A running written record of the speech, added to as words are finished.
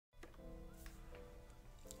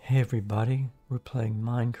Hey everybody, we're playing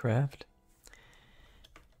Minecraft.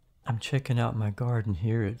 I'm checking out my garden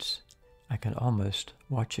here. I can almost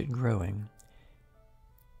watch it growing.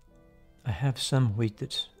 I have some wheat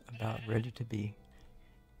that's about ready to be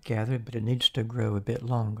gathered, but it needs to grow a bit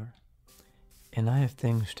longer. And I have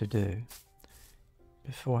things to do.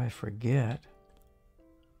 Before I forget,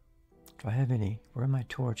 do I have any? Where are my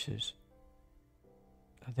torches?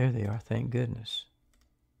 Oh, there they are, thank goodness.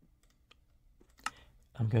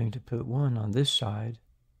 I'm going to put one on this side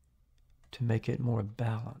to make it more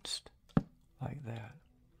balanced, like that.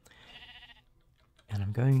 And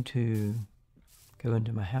I'm going to go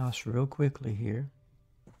into my house real quickly here.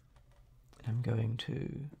 I'm going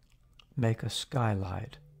to make a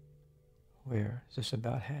skylight. Where? Is this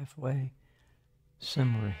about halfway?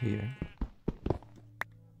 Somewhere here.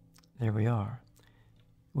 There we are.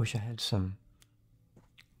 Wish I had some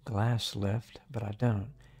glass left, but I don't.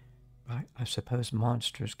 I suppose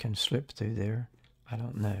monsters can slip through there. I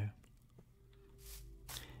don't know.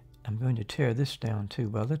 I'm going to tear this down too.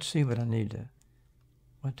 Well, let's see what I need to...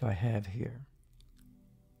 What do I have here?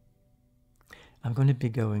 I'm going to be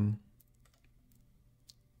going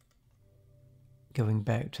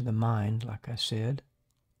back to the mine, like I said.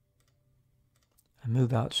 I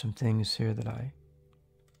move out some things here that I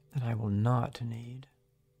will not need,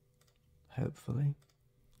 hopefully.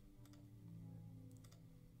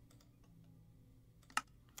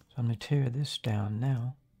 So I'm going to tear this down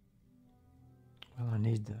now. Well, I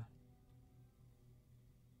need the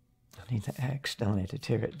axe, don't I, to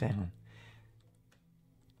tear it down.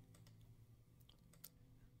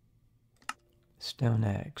 Stone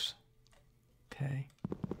axe. Okay.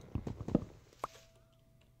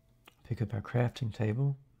 Pick up our crafting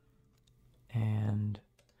table. And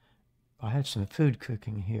I had some food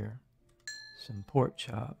cooking here. Some pork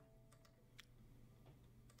chop.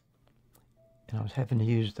 And I was having to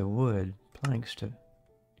use the wood planks to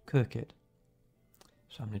cook it.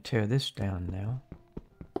 So I'm going to tear this down now.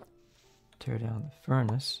 Tear down the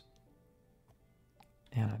furnace.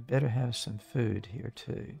 And I better have some food here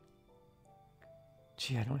too.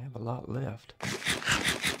 Gee, I don't have a lot left.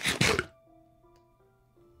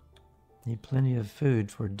 Need plenty of food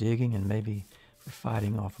for digging and maybe for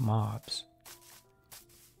fighting off mobs.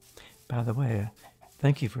 By the way,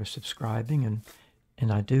 thank you for subscribing,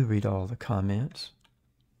 and I do read all the comments.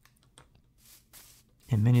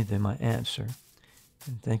 And many of them I answer.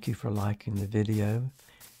 And thank you for liking the video.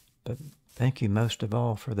 But thank you most of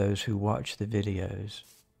all for those who watch the videos.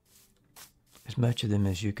 As much of them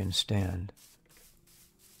as you can stand.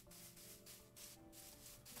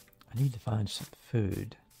 I need to find some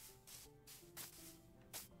food.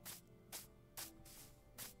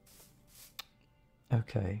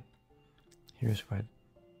 Okay, here's where I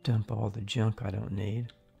dump all the junk I don't need.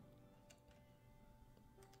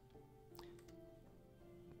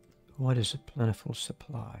 What is a plentiful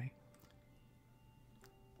supply?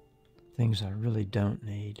 Things I really don't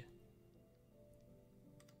need.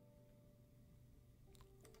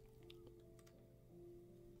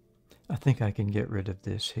 I think I can get rid of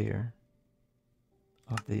this here.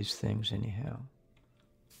 Of these things anyhow.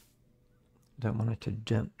 Don't want it to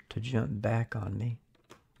jump back on me.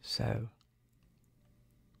 So,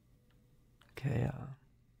 okay,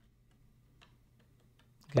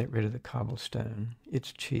 get rid of the cobblestone.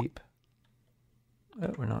 It's cheap.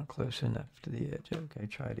 Oh, we're not close enough to the edge. Okay,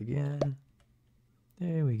 try it again.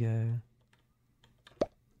 There we go.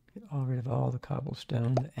 Get rid of all the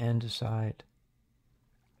cobblestone, the andesite.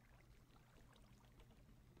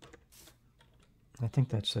 I think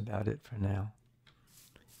that's about it for now.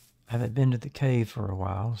 I haven't been to the cave for a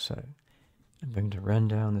while, so I'm going to run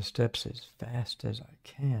down the steps as fast as I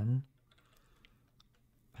can.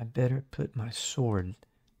 I better put my sword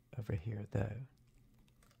over here, though.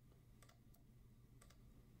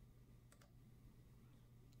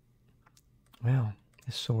 Well,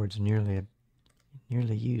 this sword's nearly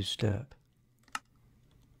used up.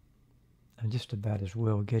 I'm just about as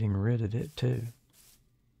well getting rid of it, too.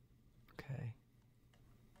 Okay.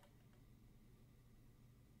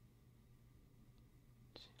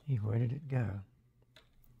 Where did it go?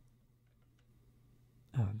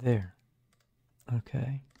 Oh, there.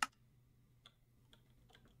 Okay.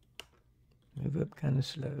 Move up kind of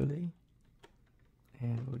slowly.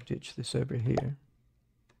 And we'll ditch this over here.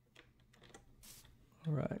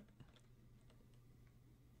 All right.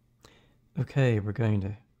 Okay, we're going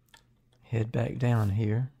to head back down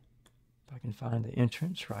here. If I can find the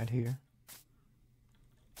entrance right here.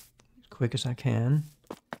 As quick as I can.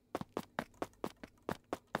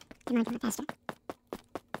 Come on, faster.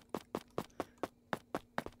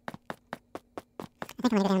 I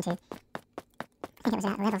think I'm going to go down to I think it was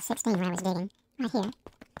about level 16 where I was digging. Right here.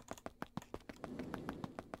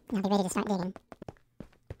 And I'll be ready to start digging.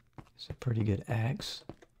 It's a pretty good axe.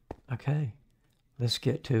 Okay, let's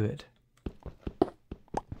get to it.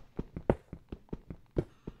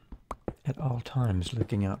 At all times,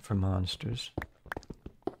 looking out for monsters.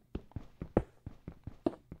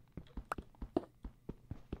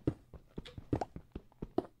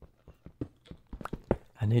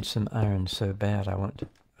 I need some iron so bad I want to...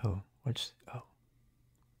 Oh, what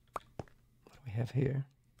do we have here?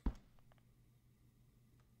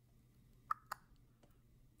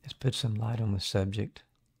 Let's put some light on the subject.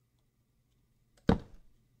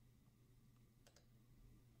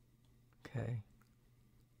 Okay.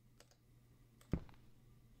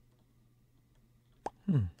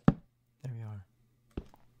 There we are.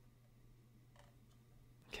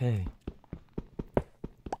 Okay.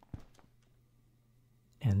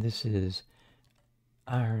 And this is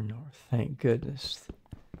iron ore, thank goodness.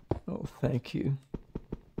 Oh, thank you.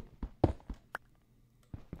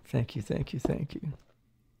 Thank you, thank you, thank you.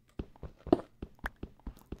 The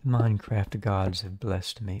Minecraft gods have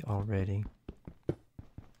blessed me already.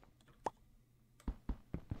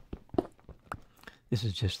 This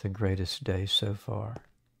is just the greatest day so far.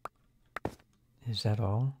 Is that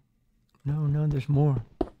all? No, there's more.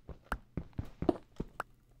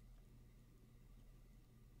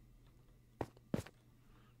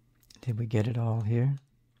 Did we get it all here?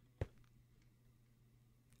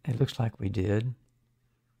 It looks like we did.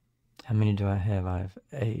 How many do I have? I have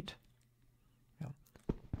 8.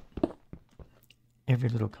 Every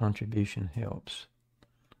little contribution helps.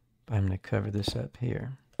 But I'm going to cover this up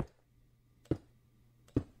here.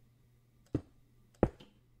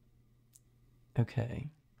 Okay.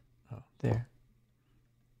 Oh, there.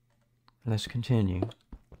 Let's continue.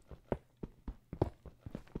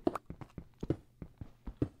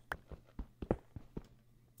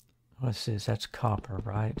 What's this? That's copper,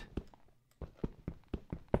 right?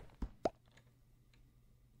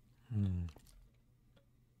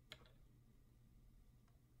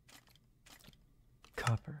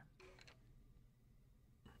 Copper.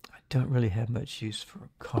 I don't really have much use for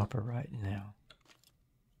copper right now.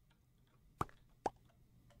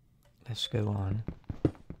 Let's go on.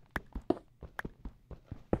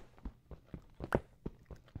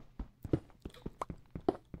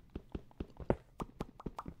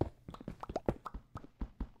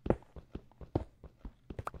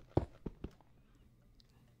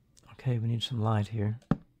 Okay, we need some light here.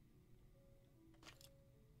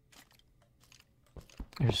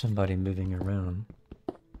 There's somebody moving around.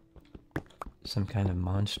 Some kind of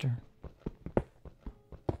monster.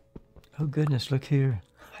 Oh goodness, look here.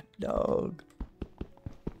 Hot dog.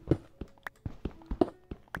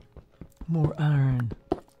 More iron.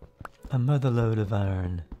 A mother load of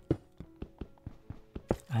iron.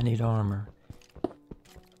 I need armor.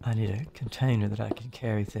 I need a container that I can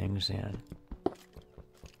carry things in.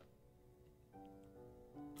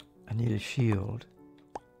 I need a shield.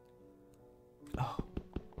 Oh,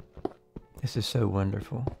 this is so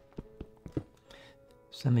wonderful.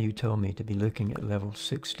 Some of you told me to be looking at level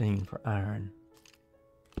 16 for iron.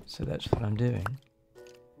 So that's what I'm doing.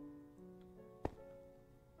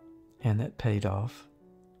 And that paid off.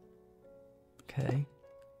 Okay.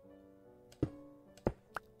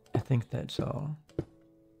 I think that's all.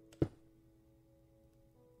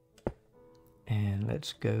 And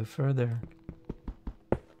let's go further.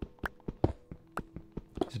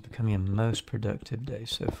 This is becoming a most productive day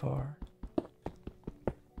so far.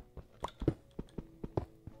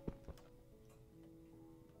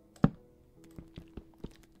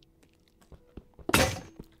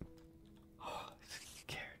 Oh, it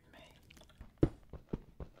scared me.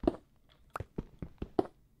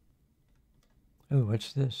 Oh,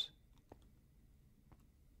 what's this?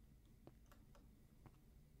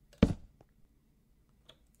 Let's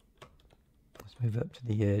move up to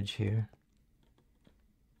the edge here.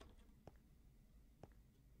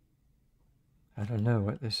 I don't know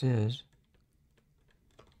what this is.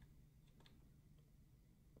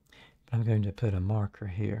 But I'm going to put a marker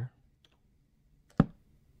here.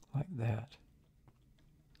 Like that.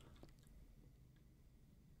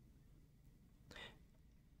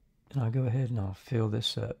 And I'll go ahead and I'll fill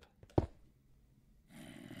this up.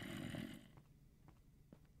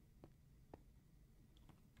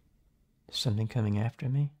 Something coming after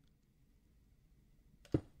me?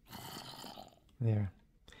 There.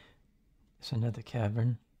 It's another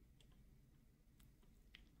cavern.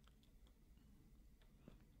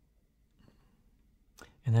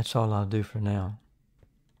 And that's all I'll do for now.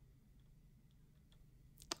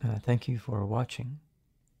 Thank you for watching.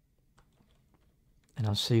 And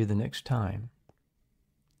I'll see you the next time.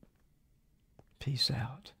 Peace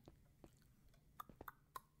out.